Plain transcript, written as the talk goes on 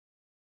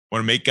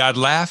Want to make God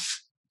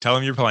laugh? Tell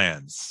him your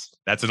plans.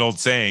 That's an old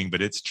saying,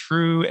 but it's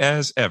true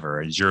as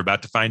ever. As you're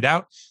about to find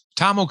out,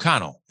 Tom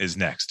O'Connell is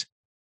next.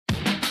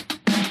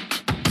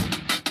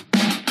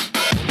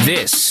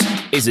 This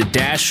is A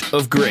Dash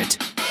of Grit.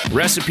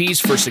 Recipes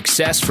for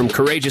success from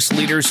courageous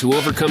leaders who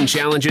overcome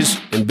challenges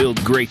and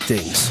build great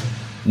things.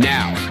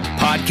 Now,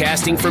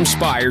 podcasting from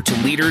Spire to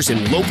leaders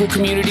in local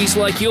communities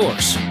like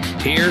yours,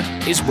 here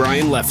is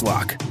Brian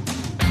Leflock.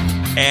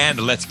 And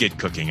let's get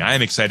cooking. I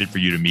am excited for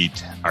you to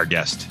meet our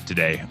guest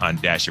today on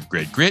Dash of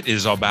Grit. Grit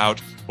is about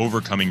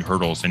overcoming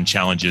hurdles and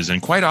challenges, and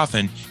quite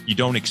often you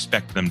don't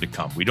expect them to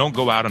come. We don't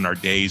go out on our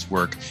day's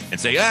work and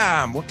say,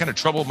 what kind of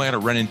trouble am I going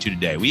to run into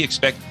today? We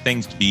expect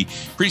things to be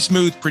pretty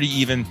smooth, pretty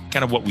even,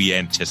 kind of what we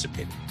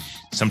anticipated.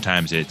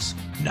 Sometimes it's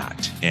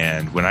not.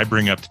 And when I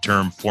bring up the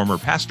term former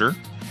pastor,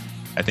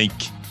 I think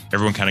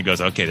everyone kind of goes,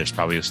 okay, there's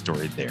probably a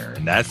story there.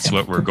 And that's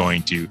what we're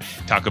going to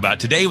talk about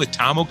today with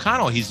Tom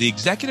O'Connell. He's the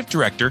executive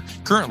director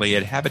currently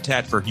at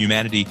Habitat for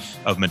Humanity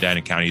of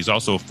Medina County. He's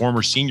also a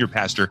former senior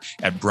pastor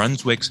at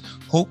Brunswick's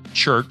Hope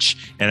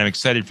Church. And I'm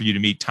excited for you to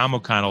meet Tom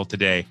O'Connell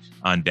today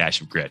on Dash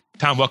of Grit.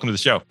 Tom, welcome to the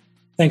show.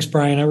 Thanks,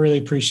 Brian. I really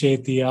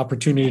appreciate the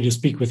opportunity to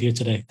speak with you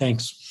today.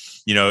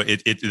 Thanks. You know,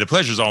 the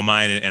pleasure's all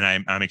mine, and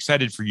I'm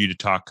excited for you to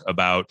talk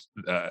about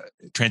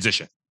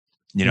transition.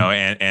 You know,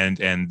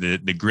 and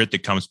the grit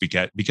that comes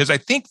because I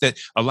think that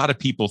a lot of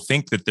people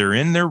think that they're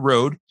in their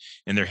road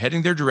and they're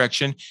heading their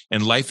direction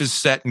and life is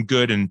set and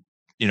good and,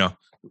 you know,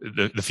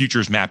 the future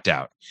is mapped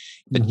out.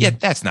 But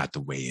yet that's not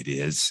the way it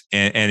is.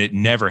 And it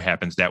never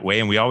happens that way.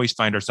 And we always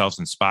find ourselves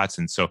in spots.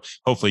 And so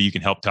hopefully you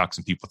can help talk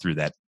some people through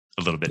that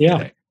a little bit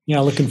today. Yeah,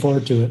 looking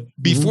forward to it.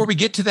 Before we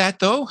get to that,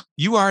 though,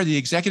 you are the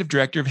executive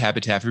director of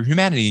Habitat for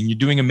Humanity, and you're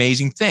doing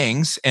amazing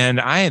things. And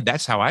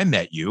that's how I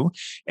met you.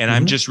 And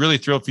I'm just really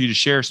thrilled for you to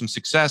share some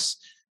success,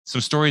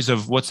 some stories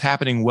of what's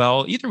happening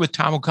well, either with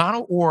Tom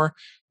O'Connell or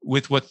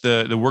with what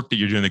the work that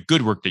you're doing, the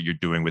good work that you're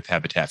doing with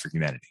Habitat for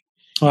Humanity.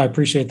 Oh, I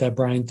appreciate that,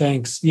 Brian.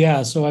 Thanks.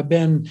 Yeah, so I've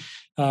been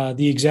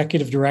the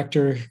executive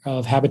director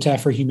of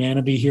Habitat for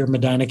Humanity here in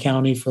Medina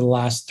County for the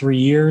last 3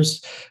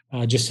 years.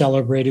 Just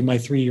celebrated my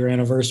 3-year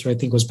anniversary. I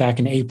think it was back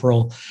in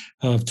April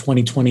of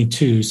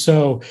 2022.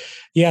 So,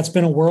 yeah, it's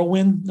been a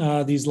whirlwind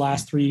these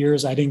last 3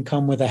 years. I didn't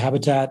come with a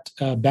Habitat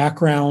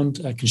background,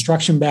 a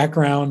construction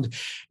background,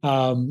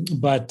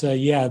 but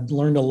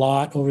learned a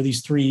lot over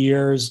these 3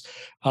 years.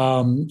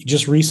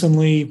 Just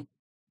recently,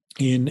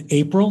 in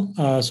April,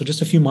 so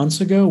just a few months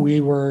ago, we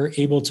were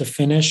able to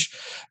finish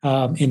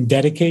and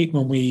dedicate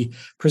when we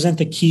present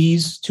the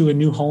keys to a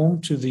new home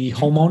to the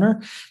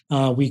homeowner.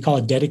 We call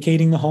it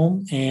dedicating the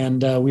home,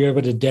 and we were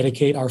able to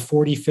dedicate our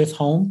 45th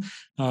home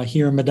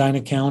here in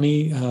Medina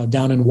County,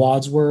 down in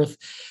Wadsworth.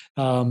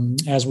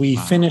 As we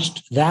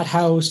finished that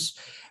house,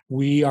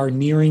 we are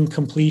nearing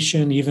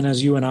completion, even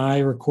as you and I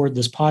record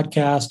this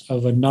podcast,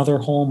 of another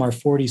home, our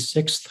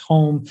 46th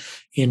home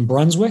in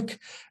Brunswick,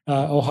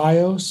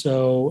 Ohio.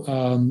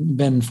 So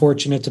been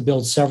fortunate to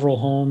build several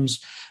homes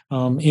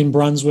in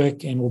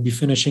Brunswick, and we'll be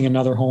finishing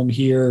another home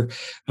here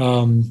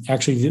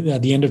actually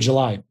at the end of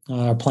July.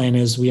 Our plan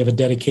is we have a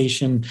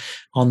dedication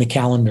on the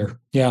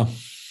calendar. Yeah.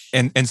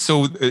 And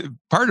so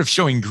part of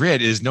showing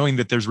grit is knowing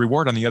that there's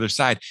reward on the other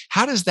side.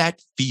 How does that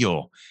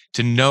feel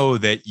to know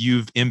that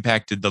you've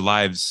impacted the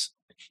lives,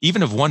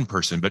 even of one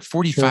person, but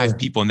 45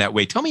 people in that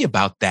way? Tell me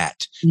about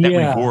that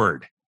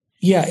reward.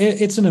 Yeah,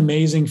 it's an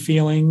amazing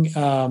feeling.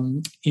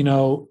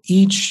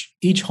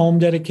 Each home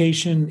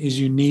dedication is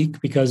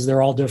unique because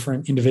they're all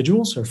different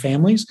individuals or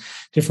families,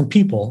 different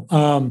people.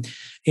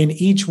 In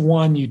each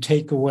one, you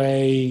take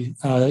away,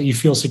 you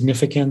feel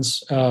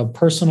significance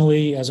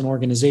personally as an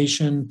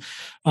organization.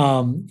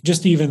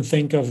 Just to even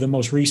think of the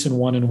most recent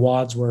one in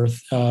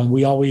Wadsworth,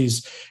 we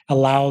always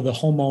allow the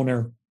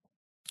homeowner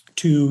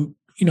to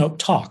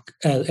talk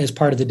as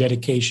part of the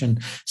dedication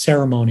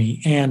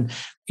ceremony. And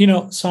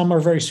some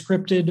are very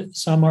scripted,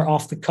 some are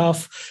off the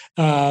cuff.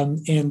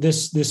 And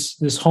this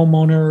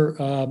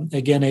homeowner,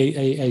 again,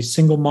 a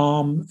single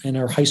mom and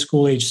her high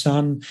school age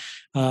son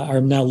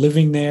are now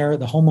living there,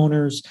 the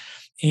homeowners.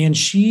 And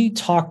she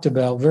talked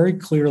about very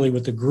clearly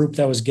with the group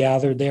that was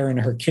gathered there in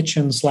her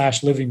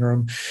kitchen/living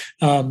room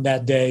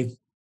that day.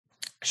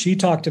 She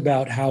talked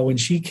about how when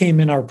she came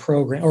in our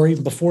program, or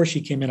even before she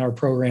came in our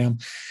program,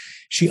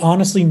 she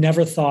honestly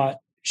never thought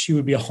she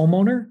would be a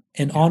homeowner,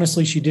 and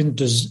honestly, she didn't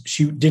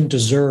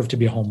deserve to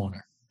be a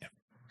homeowner. Yeah.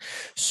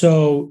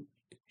 So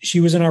she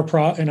was in our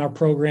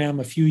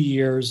program a few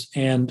years,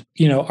 and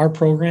our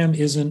program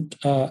isn't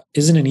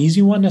an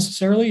easy one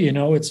necessarily.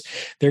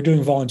 They're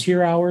doing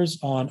volunteer hours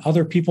on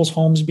other people's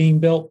homes being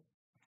built.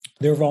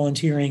 They're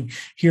volunteering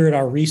here at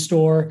our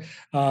restore,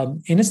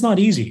 and it's not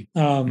easy.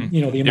 The amount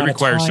it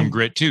requires of time, some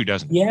grit too,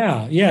 doesn't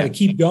it? Yeah, to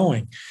keep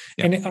going.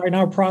 Yeah. And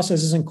our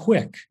process isn't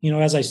quick.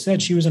 As I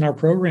said, she was in our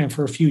program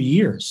for a few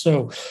years,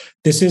 so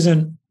this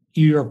isn't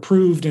you're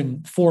approved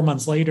and 4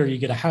 months later you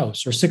get a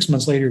house, or 6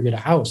 months later you get a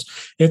house.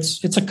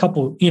 It's a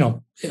couple,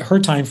 her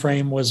time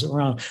frame was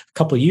around a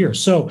couple of years.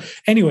 So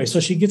anyway, so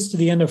she gets to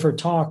the end of her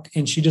talk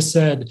and she just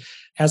said,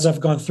 as I've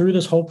gone through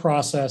this whole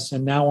process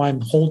and now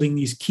I'm holding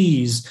these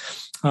keys,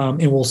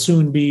 and will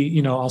soon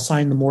be, I'll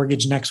sign the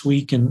mortgage next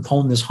week and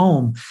own this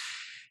home.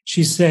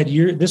 She said,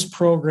 this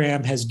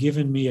program has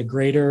given me a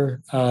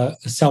greater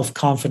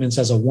self-confidence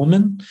as a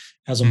woman,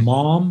 as a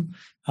mom,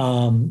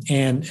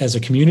 and as a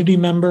community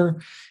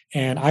member.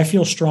 And I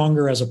feel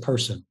stronger as a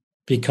person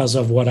because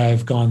of what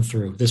I've gone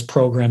through, this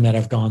program that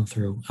I've gone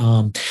through.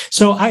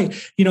 So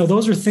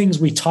those are things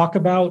we talk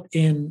about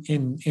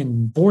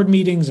in board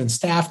meetings and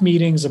staff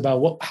meetings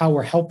about how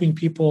we're helping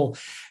people,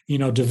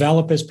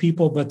 develop as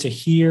people. But to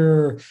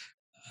hear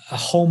a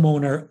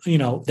homeowner,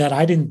 that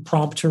I didn't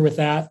prompt her with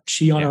that,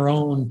 she on her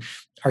own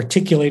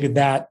articulated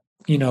that,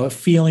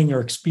 feeling or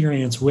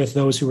experience with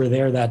those who were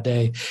there that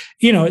day.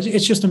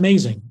 It's just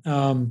amazing.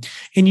 And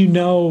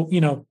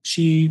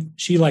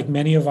she like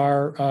many of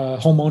our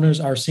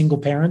homeowners are single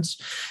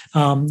parents.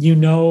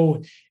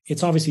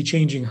 It's obviously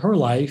changing her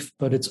life,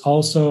 but it's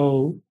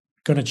also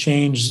going to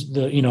change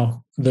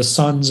the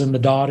sons and the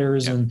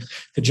daughters and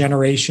the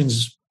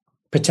generations,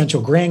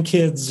 potential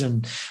grandkids,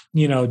 and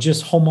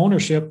just home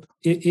ownership.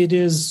 It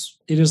is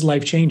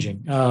life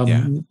changing.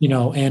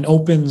 And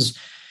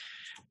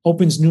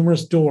opens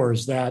numerous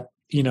doors that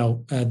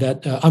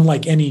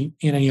unlike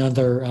any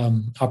other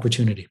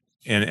opportunity.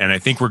 And I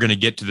think we're going to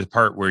get to the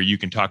part where you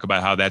can talk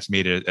about how that's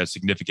made a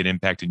significant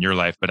impact in your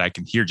life. But I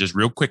can hear just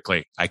real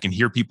quickly, I can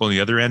hear people on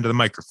the other end of the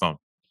microphone,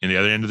 and the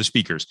other end of the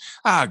speakers.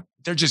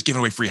 They're just giving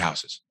away free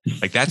houses.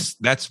 Like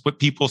that's what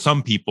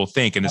some people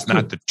think. And it's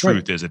not the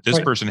truth, is it?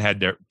 This person had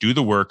to do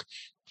the work,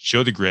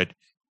 show the grit,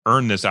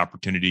 earn this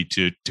opportunity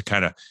to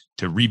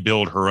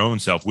rebuild her own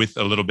self with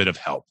a little bit of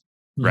help.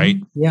 Right?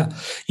 Mm-hmm.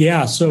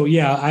 Yeah. So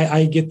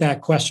I get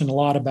that question a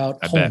lot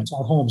about homes.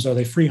 Our homes, are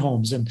they free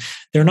homes? And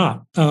they're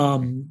not.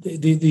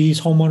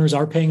 These homeowners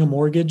are paying a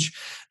mortgage.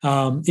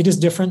 It is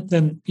different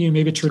than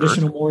maybe a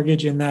traditional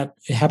mortgage in that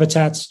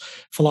Habitat's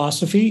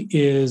philosophy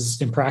is,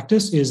 in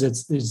practice,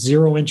 it's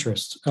zero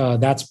interest.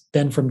 That's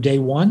been from day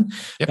one,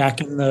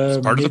 back in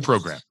the part of the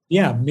program.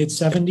 Yeah, mid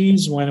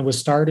 70s when it was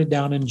started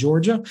down in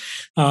Georgia.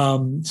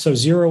 So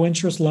zero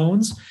interest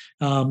loans,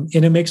 and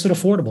it makes it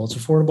affordable. It's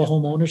affordable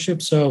home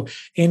ownership. So,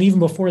 and even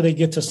before they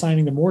get to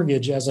signing the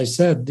mortgage, as I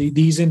said,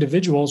 these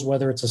individuals,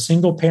 whether it's a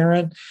single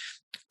parent,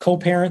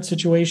 co-parent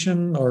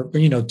situation, or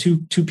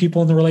two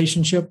people in the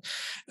relationship,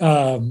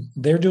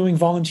 they're doing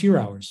volunteer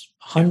hours,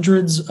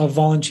 hundreds of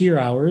volunteer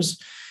hours,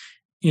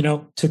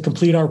 to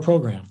complete our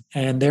program,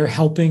 and they're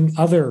helping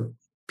other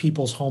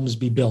people's homes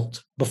be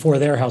built before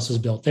their house is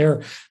built.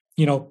 They're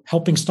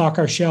helping stock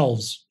our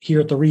shelves here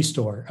at the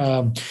Restore.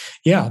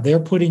 They're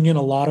putting in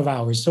a lot of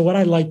hours. So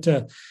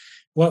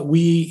what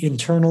we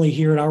internally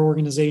here at our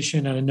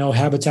organization, and I know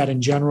Habitat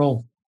in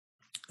general,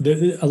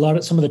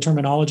 some of the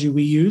terminology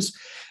we use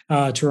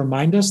to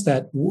remind us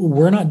that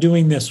we're not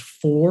doing this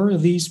for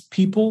these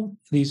people,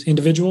 these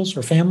individuals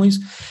or families.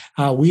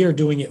 We are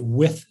doing it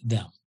with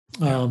them.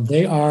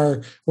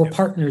 We're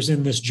partners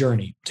in this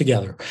journey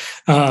together.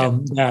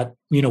 That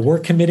we're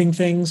committing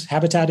things.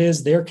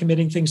 Habitat they're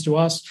committing things to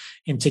us,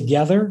 and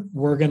together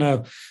we're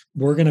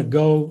gonna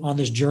go on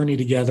this journey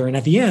together. And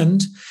at the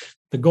end,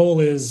 the goal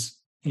is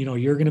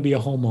you're going to be a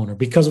homeowner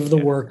because of the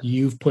work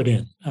you've put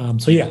in.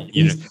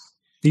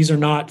 These are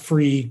not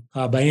free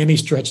by any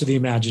stretch of the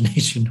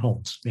imagination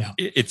homes. Yeah,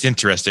 it's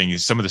interesting.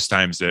 Some of the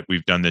times that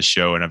we've done this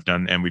show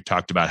and we've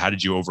talked about how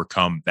did you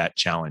overcome that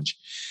challenge.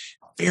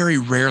 Very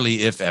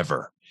rarely, if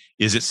ever,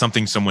 is it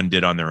something someone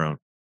did on their own.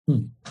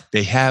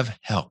 They have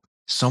help.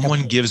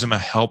 Someone gives them a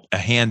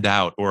hand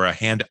out or a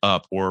hand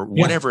up or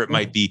whatever it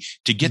might be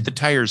to get the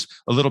tires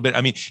a little bit.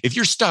 I mean, if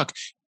you're stuck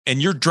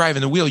and you're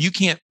driving the wheel, you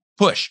can't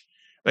push.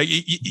 Like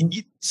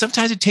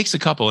sometimes it takes a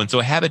couple. And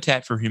so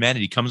Habitat for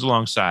Humanity comes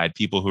alongside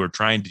people who are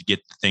trying to get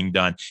the thing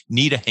done,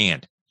 need a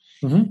hand.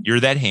 Mm-hmm. You're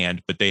that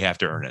hand, but they have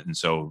to earn it. And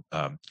so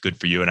good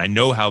for you. And I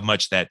know how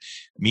much that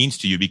means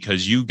to you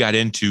because you got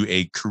into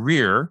a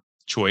career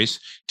choice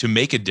to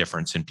make a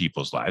difference in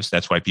people's lives.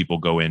 That's why people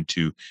go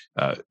into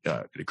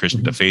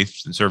the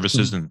faith and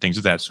services and things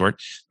of that sort.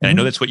 And I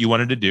know that's what you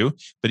wanted to do,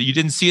 but you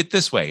didn't see it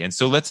this way. And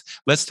so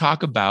let's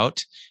talk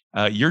about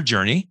your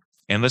journey.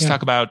 And let's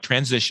talk about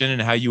transition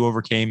and how you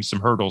overcame some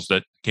hurdles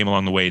that came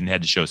along the way and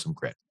had to show some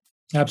grit.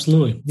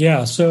 Absolutely.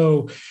 Yeah.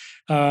 So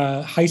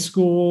high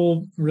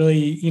school,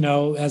 really,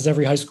 as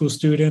every high school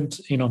student,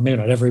 maybe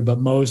not every, but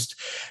most,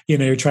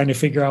 you're trying to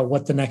figure out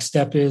what the next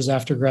step is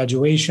after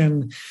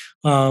graduation.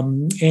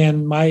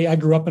 And I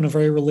grew up in a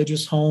very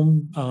religious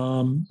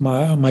home.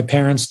 My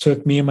parents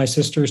took me and my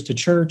sisters to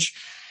church.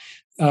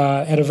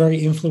 At a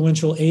very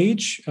influential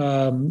age,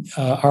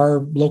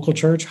 our local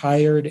church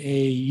hired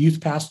a youth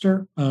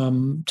pastor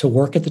to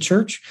work at the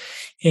church,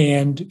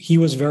 and he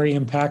was very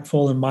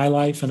impactful in my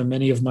life and in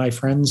many of my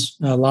friends'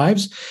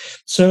 lives.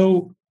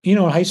 So, in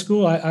high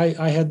school,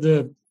 I had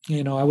the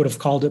I would have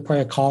called it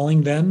probably a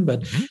calling then,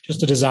 but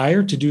just a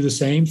desire to do the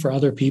same for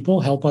other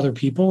people, help other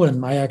people.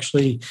 And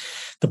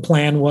the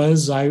plan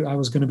was I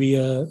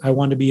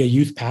wanted to be a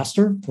youth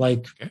pastor,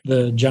 like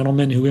the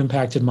gentleman who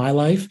impacted my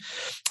life.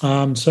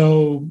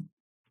 So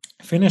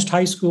finished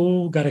high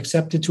school, got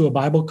accepted to a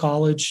Bible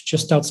college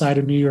just outside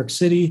of New York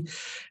City.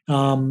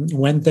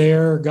 Went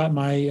there, got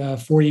my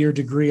 4-year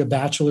degree, a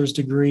bachelor's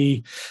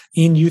degree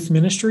in youth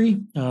ministry.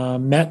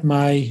 Met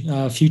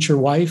my future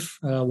wife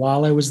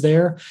while I was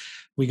there.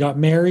 We got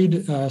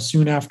married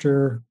soon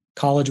after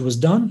college was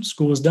done,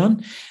 school was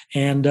done,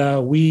 and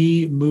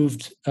we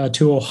moved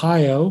to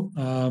Ohio.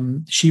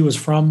 She was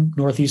from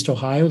Northeast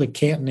Ohio, the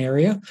Canton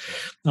area.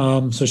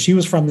 So she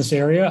was from this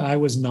area. I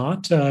was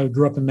not.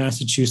 Grew up in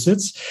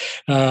Massachusetts.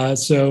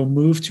 So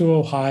moved to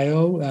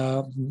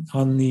Ohio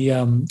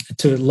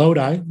to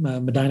Lodi,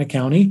 Medina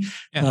County,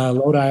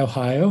 Lodi,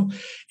 Ohio.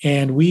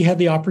 And we had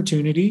the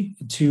opportunity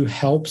to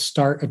help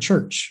start a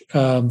church.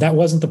 That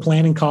wasn't the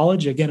plan in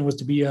college. Again, it was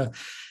to be a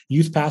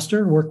youth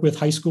pastor, work with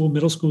high school,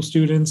 middle school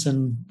students.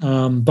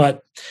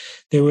 But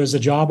there was a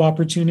job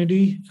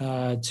opportunity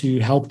to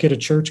help get a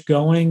church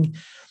going,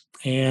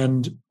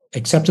 and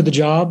accepted the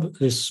job.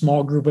 This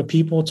small group of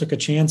people took a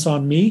chance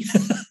on me,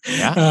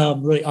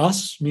 really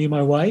me and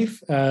my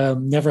wife.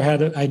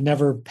 I'd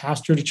never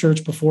pastored a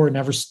church before,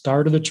 never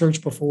started a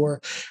church before,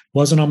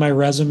 wasn't on my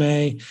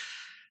resume,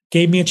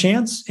 gave me a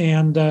chance.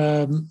 And,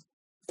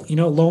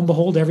 lo and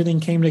behold, everything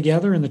came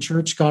together and the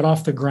church got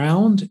off the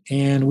ground,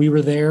 and we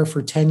were there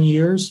for 10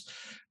 years.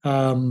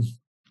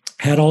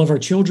 Had all of our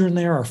children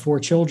there, our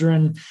 4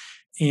 children.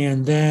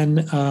 And then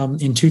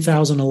in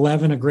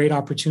 2011, a great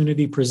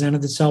opportunity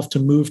presented itself to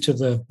move to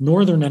the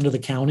northern end of the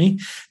county,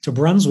 to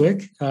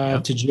Brunswick,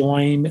 to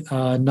join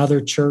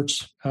another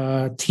church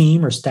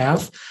team or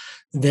staff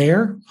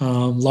there,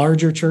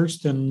 larger church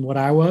than what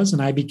I was.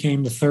 And I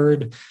became the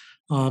 3rd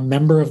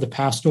member of the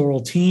pastoral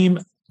team,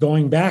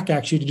 going back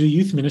actually to do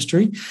youth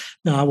ministry,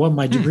 what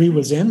my degree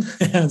was in.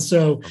 And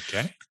so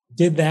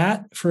did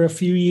that for a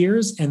few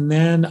years. And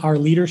then our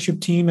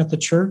leadership team at the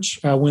church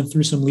went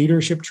through some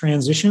leadership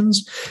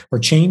transitions, or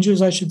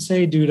changes, I should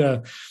say, due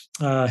to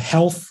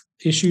health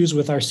issues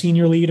with our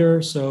senior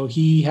leader. So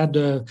he had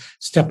to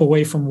step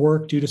away from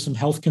work due to some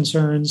health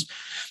concerns.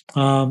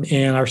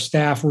 And our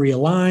staff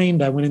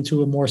realigned. I went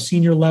into a more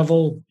senior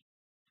level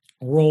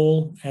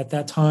role at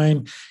that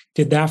time,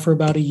 did that for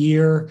about a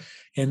year.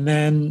 And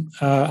then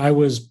I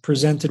was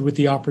presented with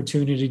the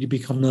opportunity to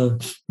become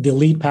the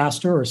lead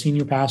pastor or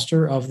senior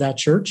pastor of that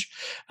church,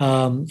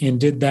 and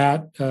did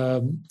that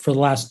for the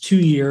last 2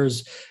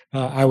 years.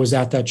 I was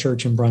at that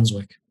church in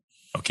Brunswick.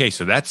 Okay,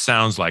 so that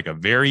sounds like a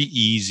very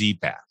easy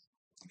path.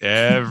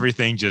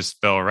 Everything just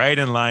fell right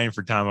in line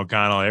for Tom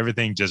O'Connell.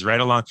 Everything just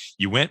right along.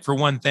 You went for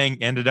one thing,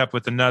 ended up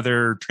with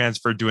another,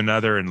 transferred to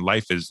another, and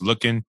life is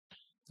looking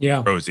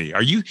rosy.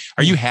 Are you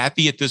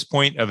happy at this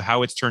point of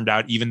how it's turned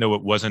out, even though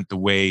it wasn't the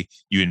way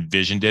you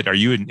envisioned it? Are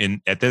you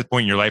in at this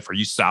point in your life, are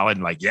you solid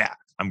and like, yeah,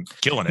 I'm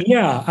killing it?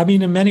 Yeah. I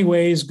mean, in many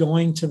ways,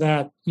 going to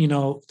that,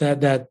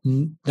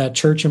 that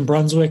church in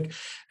Brunswick,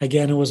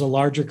 again, it was a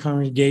larger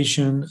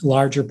congregation,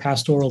 larger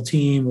pastoral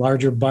team,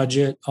 larger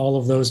budget, all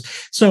of those.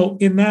 So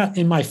in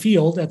my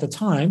field at the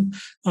time,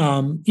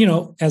 I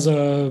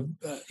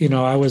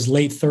was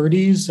late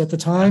 30s at the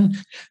time,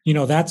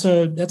 that's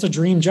a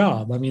dream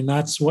job. I mean,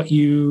 that's what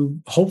you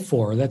hope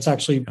for. That's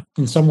actually,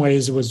 in some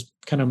ways, it was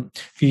kind of,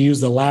 if you use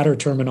the ladder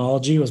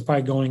terminology, it was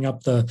probably going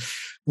up the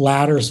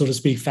ladder, so to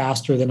speak,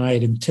 faster than I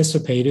had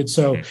anticipated.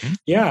 So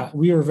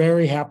we were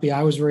very happy.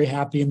 I was very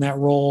happy in that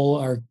role.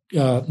 Our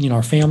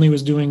family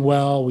was doing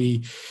well.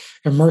 We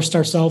immersed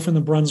ourselves in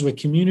the Brunswick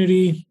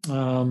community.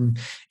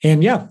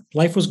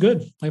 Life was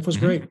good. Life was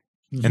great.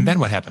 And then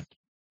what happened?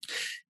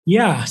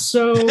 Yeah.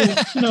 So,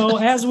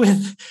 as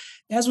with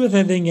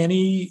anything,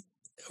 I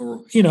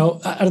don't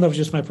know if it's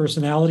just my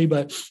personality,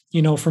 but,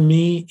 for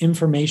me,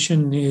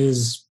 information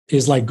is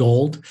like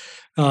gold.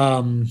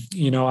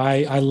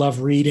 I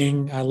love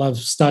reading. I love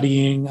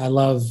studying. I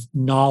love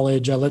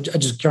knowledge. I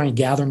just trying to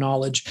gather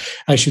knowledge,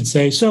 I should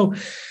say. So,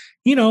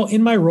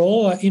 in my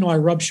role, I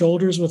rub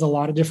shoulders with a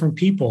lot of different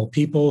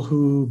people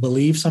who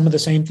believe some of the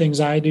same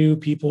things I do,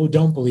 people who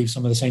don't believe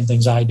some of the same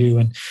things I do.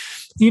 And,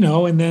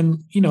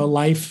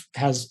 life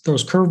has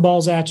those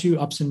curveballs at you,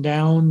 ups and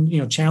down,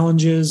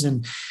 challenges.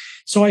 And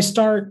so I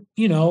start,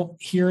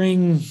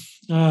 hearing,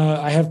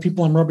 I have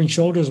people I'm rubbing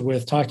shoulders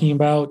with talking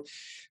about,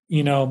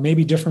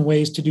 maybe different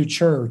ways to do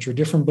church or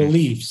different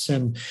beliefs.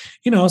 And,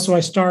 so I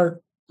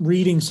start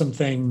reading some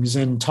things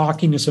and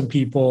talking to some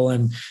people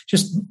and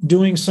just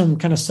doing some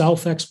kind of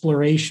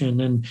self-exploration.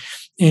 And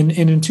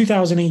in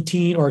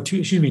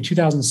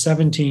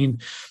 2017,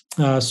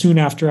 soon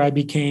after I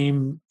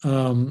became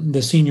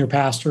the senior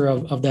pastor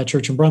of that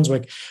church in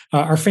Brunswick,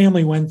 our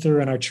family went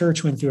through, and our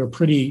church went through, a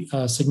pretty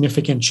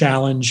significant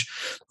challenge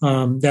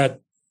that,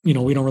 we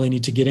don't really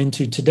need to get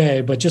into today,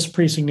 but just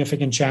pretty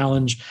significant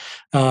challenge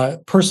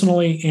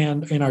personally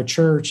and in our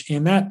church.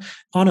 And that,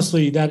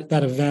 honestly, that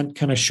event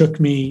kind of shook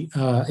me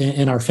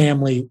and our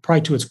family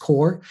probably to its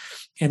core.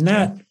 And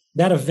that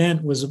that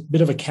event was a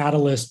bit of a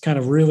catalyst, kind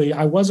of really,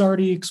 I was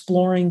already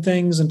exploring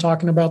things and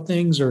talking about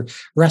things or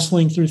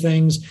wrestling through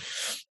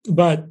things.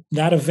 But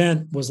that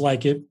event was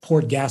like, it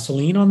poured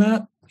gasoline on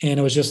that. And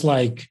it was just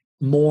like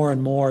more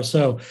and more.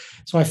 So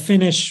I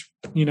finished,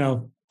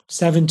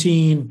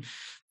 17,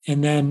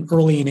 and then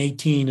early in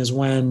 18 is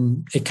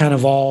when it kind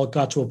of all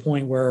got to a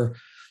point where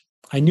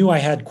I knew I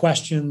had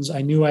questions.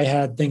 I knew I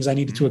had things I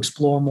needed to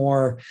explore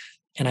more,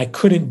 and I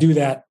couldn't do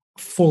that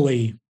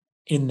fully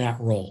in that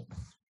role.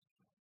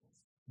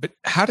 But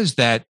how does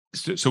that,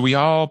 so we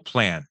all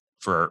plan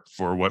for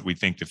what we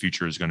think the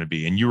future is going to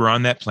be. And you were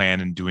on that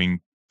plan and doing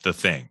the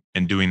thing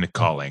and doing the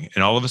calling.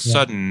 And all of a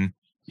sudden,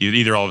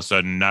 either all of a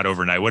sudden, not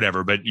overnight,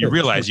 whatever, but you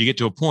realize you get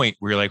to a point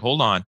where you're like,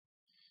 hold on,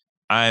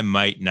 I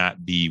might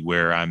not be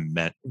where I'm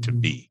meant to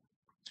be.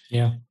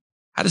 Yeah.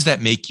 How does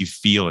that make you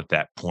feel at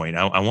that point?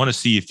 I want to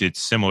see if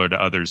it's similar to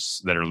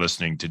others that are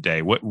listening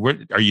today. What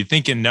are you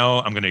thinking? No,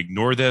 I'm going to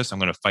ignore this. I'm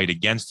going to fight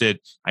against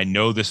it. I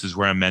know this is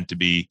where I'm meant to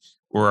be.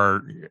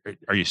 Or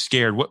are you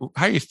scared?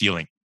 How are you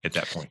feeling at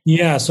that point?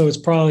 Yeah. So it's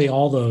probably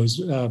all those,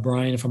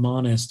 Brian, if I'm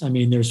honest. I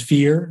mean, there's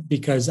fear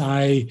because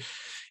I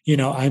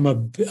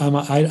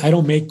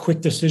don't make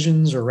quick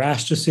decisions or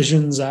rash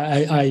decisions.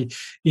 I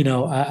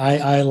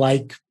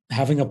like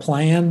having a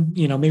plan,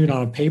 maybe not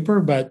on paper,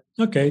 but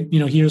okay,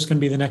 here's going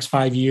to be the next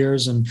 5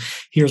 years, and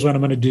here's what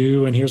I'm going to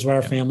do, and here's what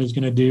our family's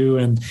going to do,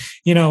 and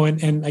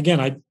and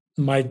again,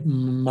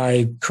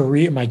 my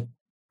career, my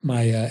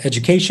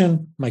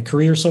education, my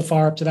career so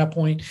far up to that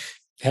point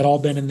had all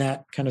been in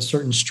that kind of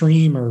certain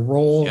stream or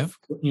role,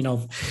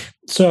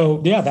 So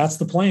that's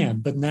the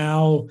plan. But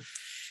now,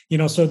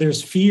 so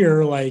there's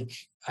fear, like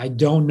I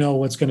don't know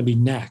what's going to be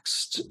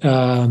next,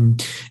 and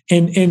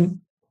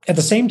at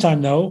the same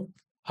time, though.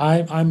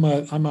 I'm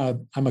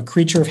a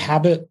creature of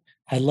habit.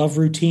 I love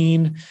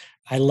routine.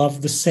 I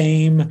love the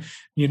same.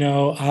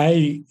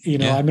 I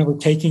remember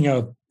taking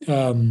a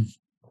kind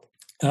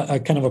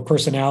of a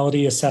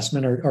personality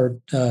assessment or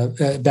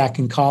back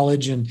in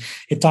college, and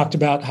it talked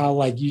about how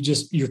like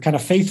you're kind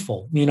of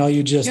faithful.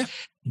 You just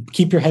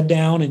keep your head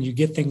down and you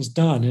get things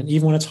done. And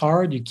even when it's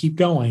hard, you keep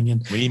going.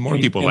 And we need more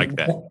people like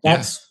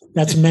that.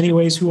 That's in many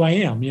ways who I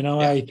am.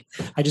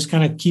 I just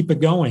kind of keep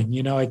it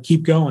going. I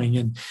keep going.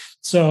 And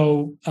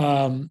so,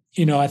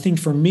 I think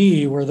for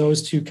me, were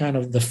those two kind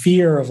of the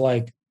fear of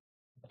like,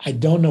 I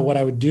don't know what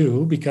I would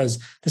do because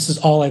this is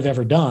all I've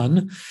ever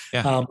done.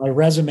 Yeah. My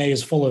resume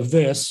is full of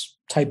this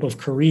type of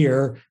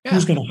career. Yeah.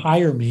 Who's going to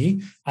hire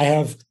me? I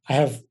have I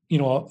have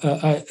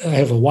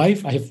a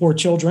wife. I have 4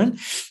 children.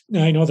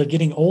 And I know they're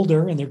getting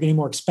older and they're getting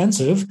more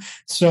expensive.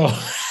 So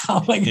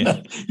how am I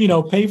going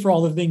to, pay for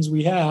all the things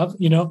we have?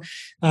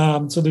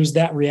 So there's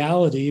that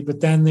reality. But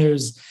then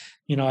there's,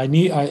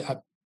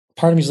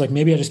 part of me is like,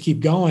 maybe I just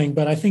keep going.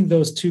 But I think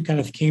those two kind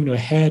of came to a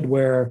head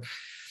where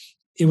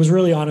it was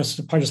really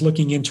honest, part just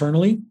looking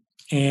internally.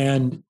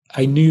 And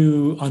I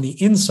knew on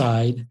the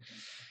inside,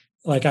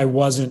 like I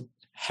wasn't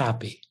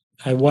happy.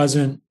 I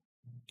wasn't,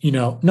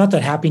 not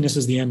that happiness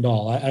is the end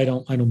all. I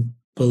don't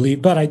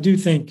believe, but I do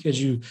think as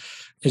you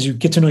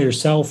get to know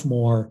yourself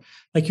more,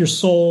 like your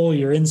soul,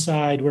 your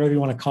inside, whatever you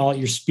want to call it,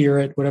 your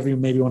spirit, whatever you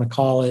maybe want to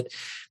call it,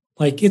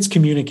 like it's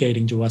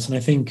communicating to us. And I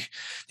think,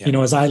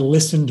 as I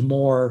listened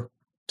more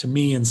to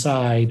me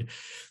inside,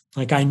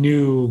 like I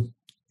knew,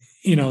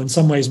 in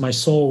some ways my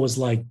soul was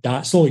like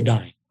slowly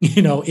dying,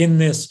 in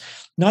this,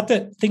 not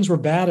that things were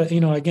bad,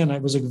 again,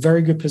 it was a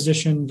very good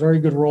position, very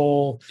good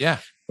role. Yeah.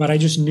 But I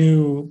just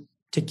knew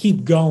to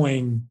keep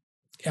going,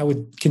 I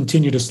would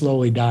continue to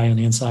slowly die on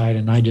the inside.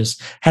 And I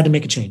just had to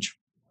make a change.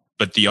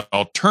 But the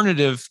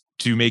alternative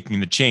to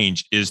making the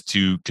change is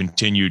to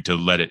continue to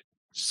let it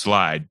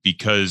slide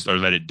or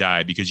let it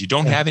die because you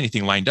don't have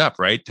anything lined up,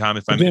 right, Tom?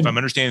 If I'm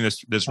understanding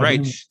this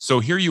right. So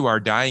here you are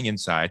dying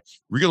inside,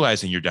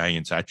 realizing you're dying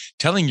inside,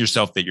 telling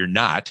yourself that you're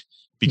not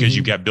because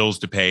you've got bills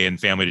to pay and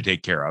family to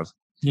take care of.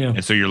 Yeah.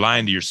 And so you're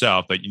lying to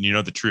yourself, but you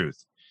know the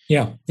truth.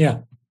 Yeah. Yeah.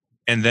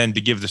 And then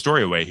to give the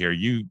story away here,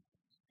 you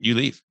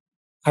leave.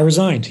 I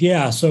resigned.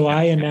 Yeah. So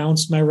I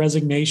announced my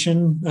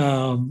resignation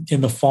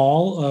in the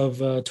fall of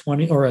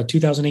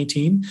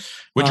 2018.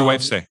 What'd your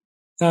wife say?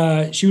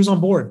 She was on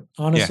board.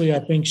 Honestly, I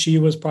think she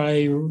was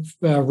probably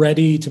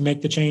ready to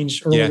make the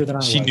change earlier than I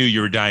was. She knew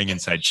you were dying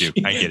inside too.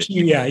 I get it.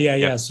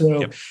 Yeah.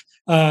 So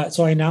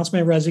I announced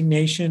my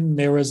resignation.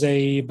 There was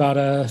about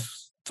a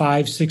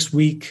 5-6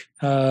 week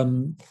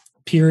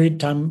period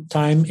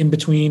time in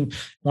between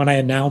when I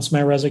announced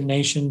my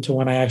resignation to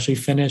when I actually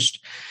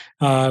finished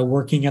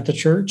working at the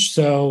church.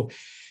 So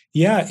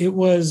it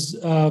was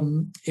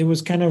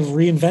kind of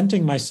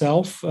reinventing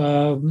myself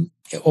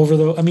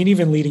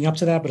even leading up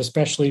to that, but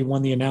especially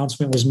when the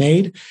announcement was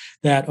made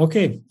that,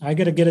 okay, I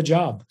got to get a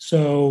job.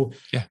 So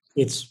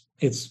it's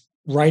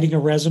writing a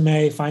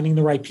resume, finding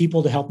the right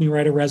people to help me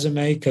write a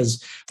resume.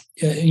 Cause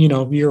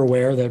you're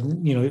aware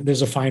that,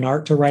 there's a fine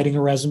art to writing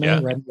a resume,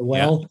 writing it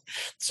well.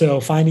 So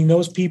finding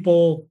those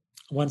people,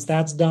 once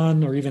that's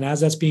done, or even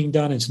as that's being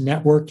done, it's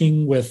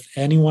networking with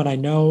anyone I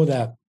know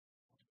that,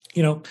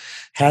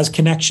 has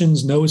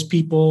connections, knows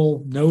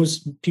people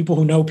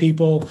who know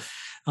people.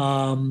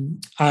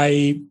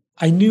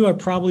 I knew I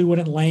probably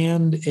wouldn't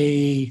land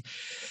a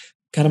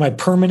kind of my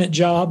permanent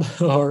job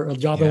or a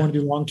job I want to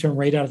do long-term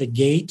right out of the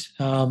gate.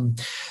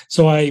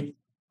 So I,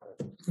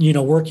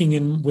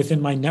 working within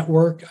my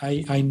network,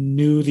 I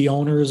knew the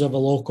owners of a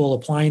local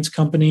appliance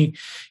company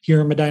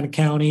here in Medina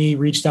County,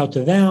 reached out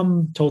to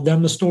them, told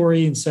them the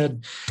story and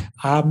said,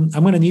 I'm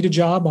going to need a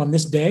job on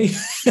this day.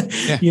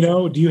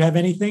 Do you have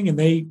anything? And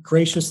they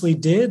graciously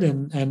did.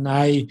 And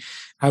I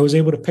was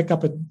able to pick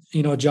up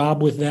a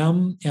job with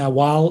them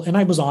and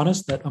I was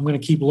honest that I'm going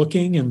to keep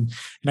looking and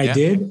I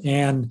did.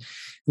 And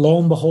lo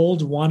and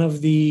behold, one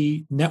of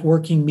the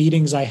networking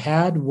meetings I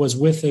had was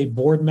with a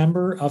board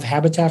member of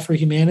Habitat for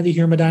Humanity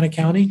here in Medina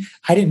County.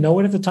 I didn't know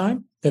it at the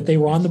time that they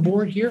were on the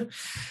board here,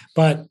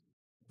 but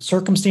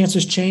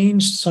circumstances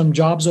changed. Some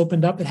jobs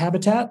opened up at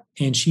Habitat,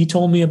 and she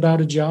told me about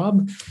a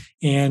job,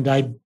 and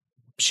I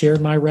shared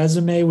my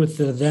resume with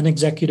the then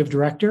executive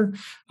director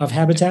of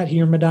Habitat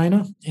here in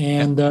Medina,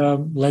 and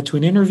led to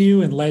an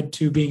interview and led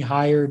to being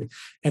hired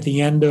at the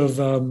end of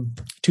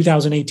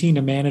 2018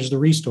 to manage the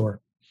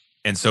Restore.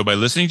 And so by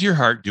listening to your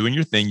heart, doing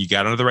your thing, you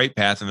got onto the right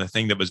path, and the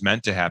thing that was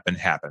meant to happen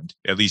happened,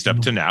 at least up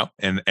to now.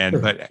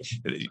 But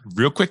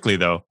real quickly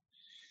though,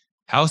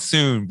 how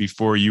soon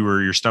before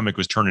your stomach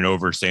was turning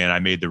over saying,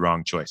 I made the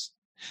wrong choice?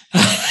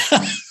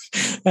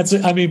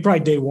 Probably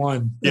day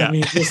one. Yeah.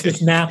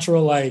 It's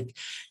natural,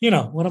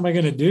 what am I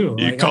going to do?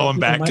 You call them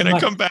back. Can I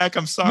come back?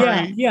 I'm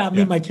sorry. Yeah.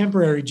 My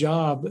temporary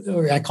job,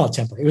 or I call it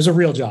temporary. It was a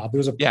real job. It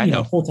was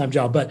a full-time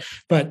job,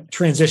 but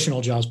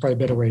transitional job is probably a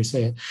better way to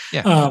say it.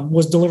 Yeah.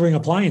 Was delivering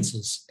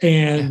appliances.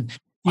 And,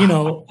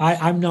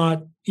 I'm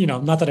not,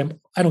 not that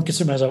I don't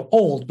consider myself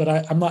old, but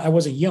I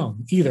wasn't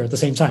young either at the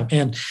same time.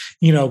 And,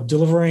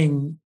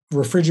 delivering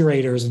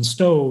refrigerators and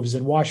stoves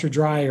and washer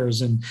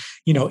dryers and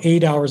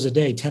 8 hours a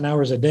day, 10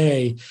 hours a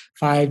day,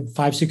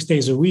 6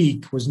 days a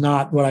week was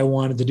not what I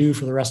wanted to do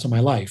for the rest of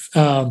my life.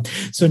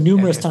 So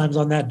numerous times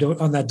on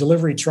that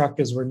delivery truck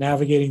as we're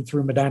navigating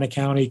through Medina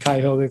County,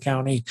 Cuyahoga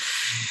County,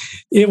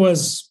 it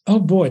was, oh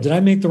boy, did I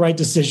make the right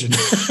decision?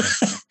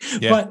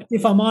 But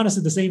if I'm honest,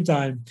 at the same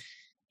time,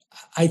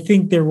 I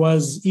think there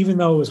was, even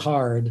though it was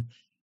hard,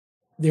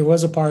 there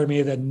was a part of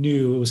me that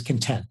knew it was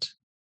content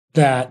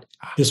that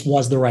this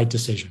was the right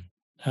decision.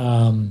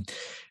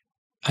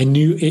 I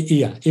knew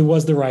it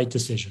was the right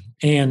decision.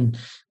 And,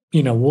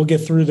 we'll get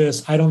through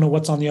this. I don't know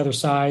what's on the other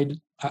side.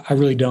 I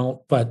really don't,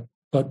 but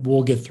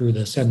we'll get through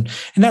this. And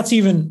that's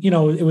even,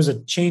 it was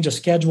a change of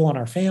schedule on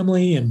our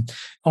family and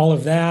all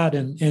of that.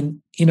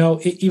 And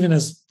even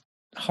as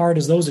hard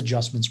as those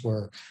adjustments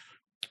were,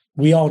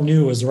 we all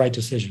knew it was the right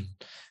decision.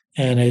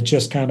 And it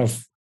just kind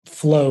of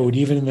flowed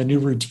even in the new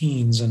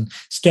routines and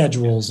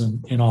schedules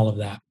and all of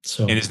that.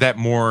 So, and is that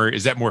more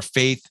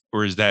faith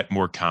or is that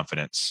more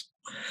confidence?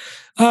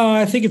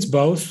 I think it's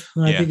both.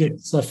 I think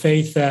it's a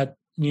faith that,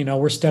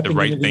 we're stepping the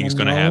right into thing's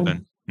going to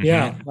happen. Mm-hmm.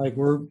 Yeah. Like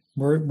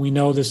we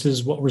know this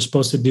is what we're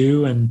supposed to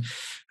do. And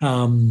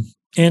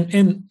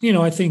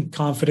I think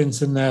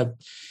confidence in that,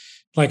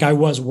 like I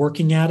was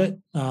working at it.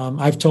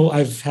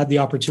 I've had the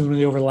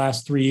opportunity over the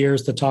last 3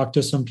 years to talk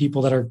to some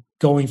people that are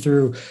going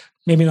through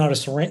maybe not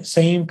a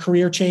same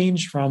career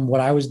change from what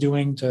I was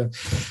doing to,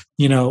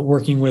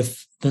 working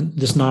with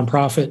this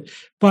nonprofit,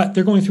 but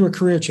they're going through a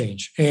career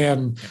change.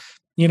 And,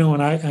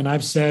 and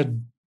I've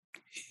said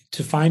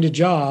to find a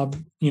job,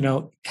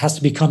 has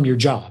to become your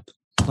job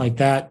like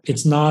that.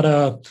 It's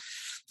not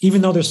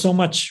even though there's so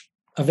much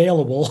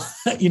available,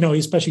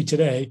 especially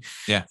today,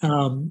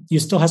 you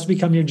still has to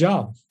become your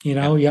job. You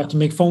have to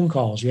make phone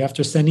calls, you have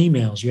to send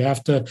emails, you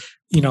have to,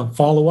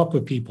 follow up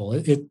with people.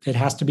 It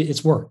has to be,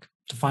 it's work.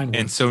 To find work.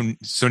 And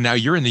so now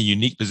you're in the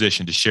unique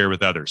position to share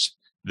with others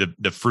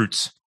the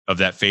fruits of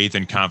that faith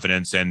and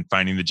confidence and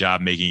finding the job,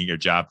 making it your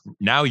job.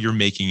 Now you're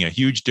making a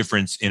huge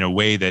difference in a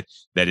way that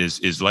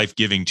is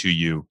life-giving to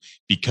you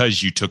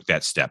because you took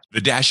that step.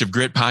 The Dash of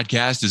Grit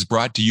podcast is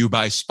brought to you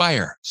by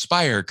Spire.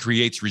 Spire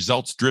creates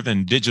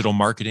results-driven digital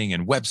marketing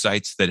and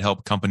websites that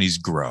help companies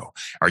grow.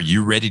 Are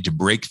you ready to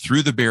break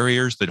through the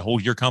barriers that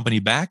hold your company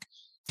back?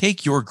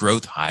 Take your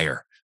growth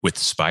higher with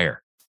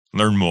Spire.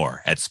 Learn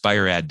more at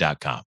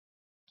spiread.com.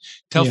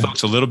 Tell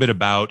folks a little bit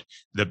about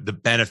the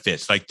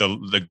benefits, like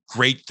the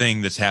great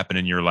thing that's happened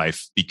in your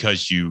life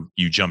because you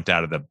jumped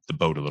out of the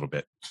boat a little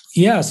bit.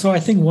 Yeah. So I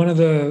think one of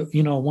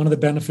the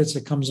benefits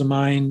that comes to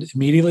mind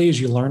immediately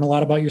is you learn a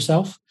lot about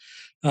yourself.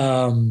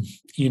 One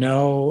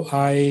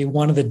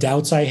of the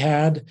doubts I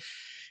had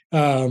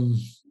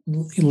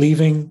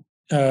leaving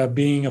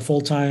being a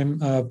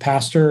full-time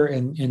pastor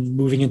and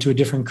moving into a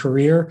different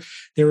career,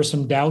 there were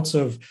some doubts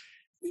of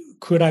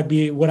would I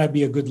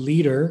be a good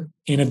leader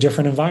in a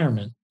different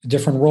environment, a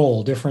different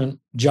role, different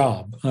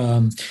job,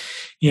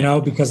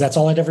 because that's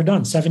all I'd ever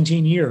done.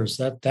 17 years.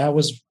 That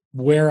was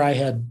where I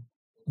had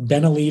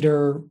been a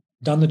leader,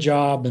 done the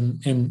job.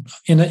 And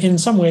in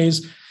some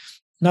ways,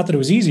 not that it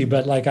was easy,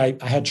 but like I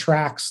had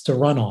tracks to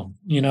run on,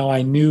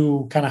 I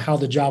knew kind of how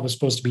the job was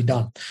supposed to be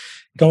done.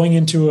 Going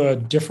into a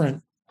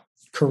different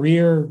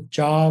career,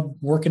 job,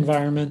 work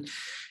environment,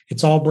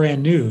 it's all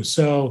brand new.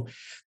 So,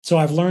 So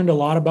I've learned a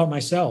lot about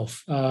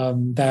myself,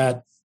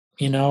 that,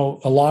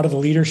 a lot of the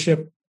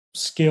leadership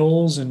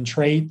skills and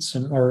traits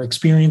or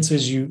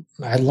experiences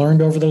I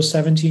learned over those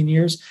 17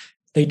 years,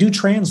 they do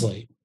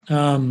translate.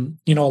 A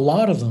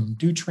lot of them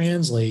do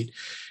translate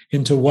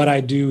into what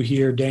I do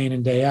here day in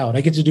and day out.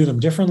 I get to do them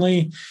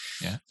differently,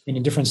 and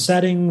in different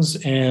settings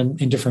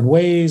and in different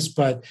ways.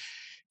 But,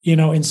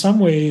 in some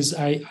ways,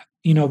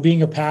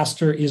 being a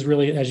pastor is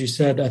really, as you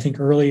said, I think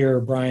earlier,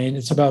 Brian,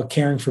 it's about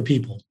caring for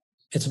people.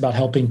 It's about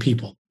helping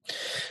people.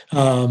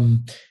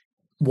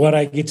 What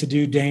I get to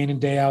do day in and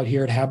day out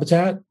here at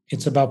Habitat,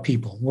 it's about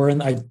people.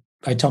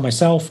 I tell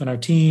myself and our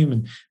team,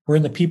 and we're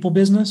in the people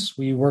business.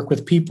 We work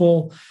with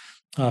people,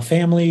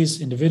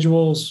 families,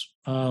 individuals.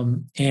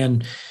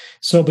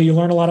 But you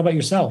learn a lot about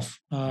yourself,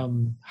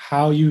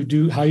 how you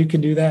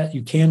can do that.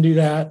 You can do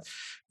that.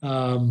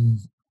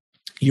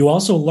 You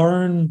also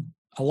learn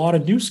a lot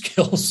of new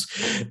skills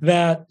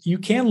that you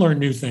can learn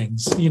new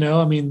things.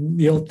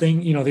 The old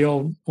thing, the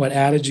old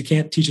adage, you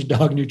can't teach a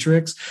dog new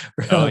tricks.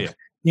 Oh yeah.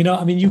 You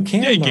can you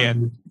learn.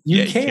 can.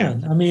 You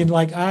can.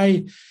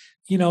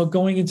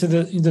 Going into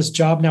this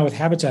job now with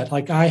Habitat,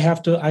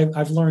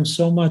 I've learned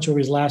so much over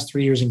these last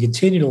 3 years and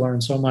continue to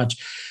learn so much,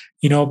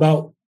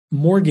 about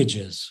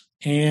mortgages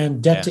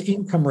and debt to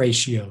income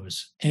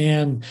ratios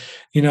and,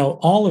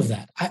 all of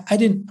that.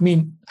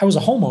 I was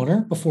a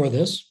homeowner before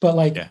this, but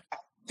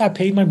I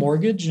paid my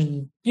mortgage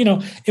and,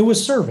 it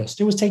was serviced.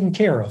 It was taken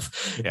care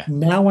of. Yeah.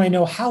 Now I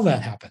know how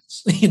that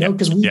happens,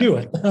 because we do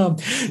it.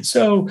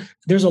 So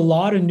there's a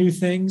lot of new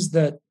things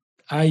that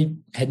I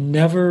had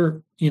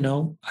never,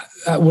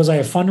 was I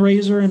a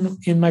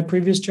fundraiser in my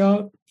previous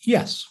job?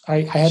 Yes,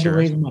 I had to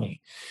raise money.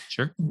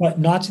 Sure. But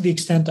not to the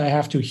extent I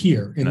have to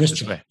here in this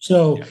job.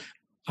 So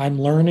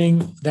I'm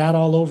learning that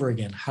all over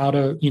again, how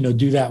to,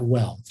 do that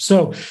well.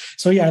 So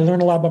I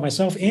learned a lot about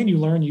myself, and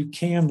you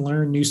can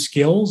learn new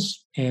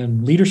skills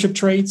and leadership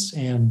traits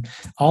and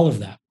all of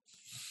that.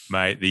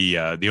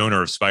 The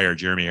owner of Spire,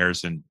 Jeremy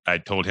Harrison, I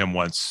told him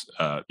once,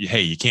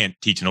 hey, you can't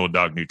teach an old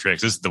dog new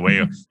tricks. This is the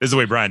way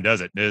Brian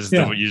does it. This is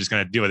what you're just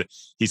going to deal with it.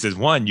 He says,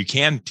 1, you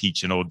can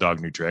teach an old dog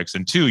new tricks,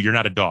 and 2, you're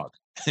not a dog.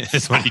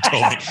 That's what he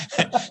told me.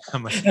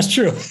 I'm like, that's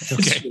true.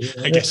 Okay,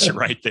 I guess you're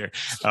right there.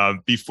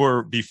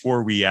 Before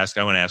we ask,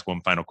 I want to ask one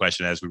final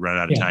question as we run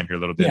out of time here a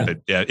little bit. Yeah. But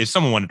if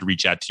someone wanted to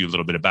reach out to you a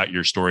little bit about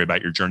your story,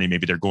 about your journey,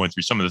 maybe they're going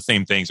through some of the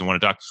same things and want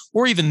to talk,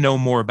 or even know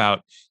more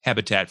about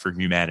Habitat for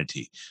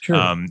Humanity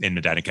in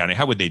Medina County,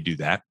 how would they do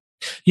that?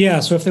 Yeah.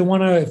 So if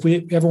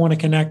we ever want to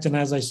connect, and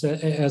as I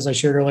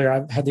shared earlier,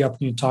 I've had the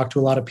opportunity to talk to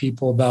a lot of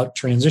people about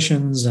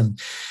transitions and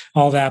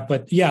all that.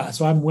 But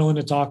so I'm willing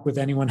to talk with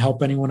anyone,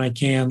 help anyone I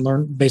can,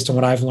 learn based on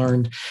what I've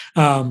learned.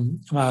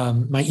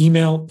 My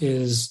email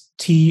is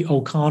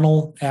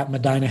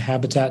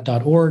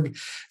toconnell@medinahabitat.org.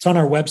 It's on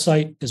our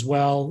website as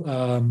well,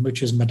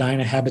 which is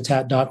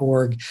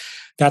medinahabitat.org.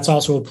 That's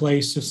also a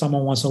place if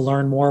someone wants to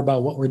learn more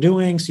about what we're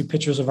doing, see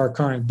pictures of our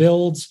current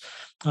builds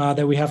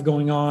that we have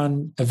going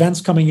on, events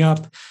coming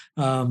up,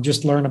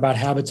 just learn about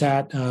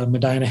Habitat.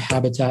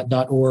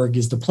 Medinahabitat.org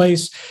is the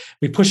place.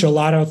 We push a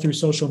lot out through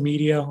social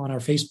media on our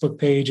Facebook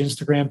page,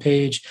 Instagram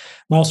page.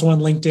 I'm also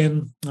on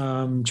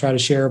LinkedIn, try to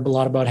share a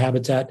lot about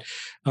Habitat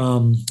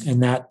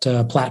and that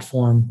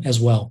platform as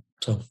well.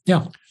 So,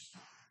 yeah.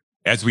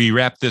 As we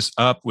wrap this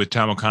up with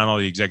Tom O'Connell,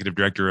 the Executive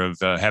Director of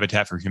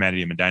Habitat for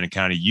Humanity in Medina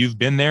County, you've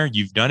been there,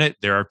 you've done it.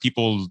 There are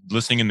people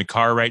listening in the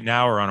car right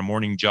now or on a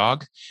morning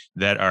jog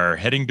that are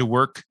heading to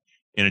work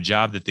in a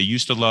job that they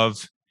used to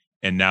love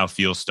and now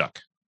feel stuck.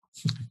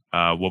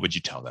 What would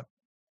you tell them?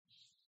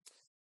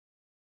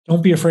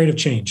 Don't be afraid of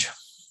change.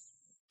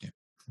 Yeah.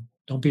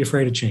 Don't be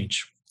afraid of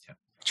change. Yeah.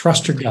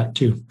 Trust your gut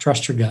too.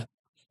 Trust your gut.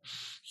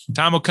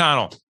 Tom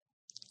O'Connell.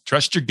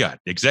 Trust your gut,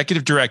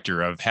 Executive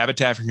Director of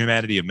Habitat for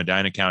Humanity of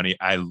Medina County.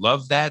 I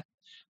love that.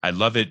 I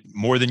love it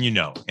more than you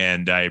know.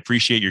 And I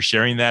appreciate your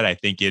sharing that. I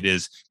think it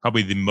is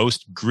probably the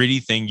most gritty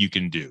thing you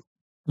can do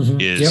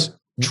is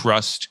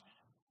trust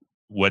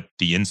what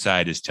the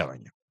inside is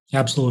telling you.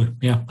 Absolutely.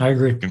 Yeah, I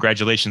agree.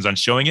 Congratulations on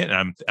showing it.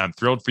 And I'm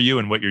thrilled for you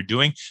and what you're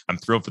doing. I'm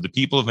thrilled for the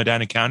people of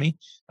Medina County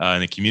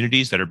and the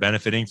communities that are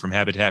benefiting from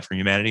Habitat for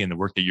Humanity and the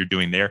work that you're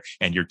doing there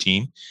and your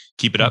team.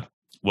 Keep it up.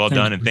 Well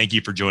done. And thank you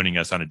for joining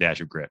us on A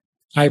Dash of Grit.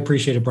 I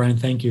appreciate it, Brian.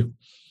 Thank you.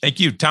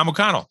 Thank you. Tom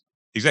O'Connell,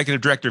 Executive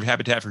Director of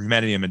Habitat for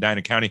Humanity in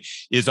Medina County,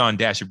 is on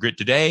Dash of Grit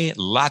today.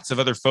 Lots of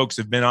other folks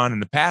have been on in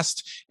the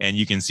past, and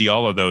you can see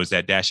all of those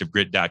at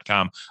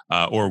dashofgrit.com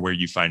or where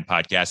you find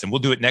podcasts. And we'll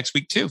do it next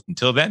week, too.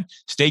 Until then,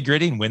 stay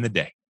gritty and win the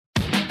day.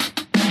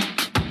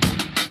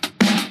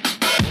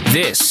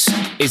 This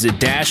is A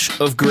Dash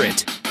of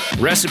Grit.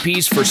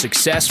 Recipes for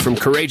success from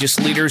courageous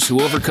leaders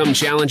who overcome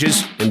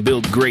challenges and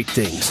build great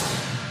things.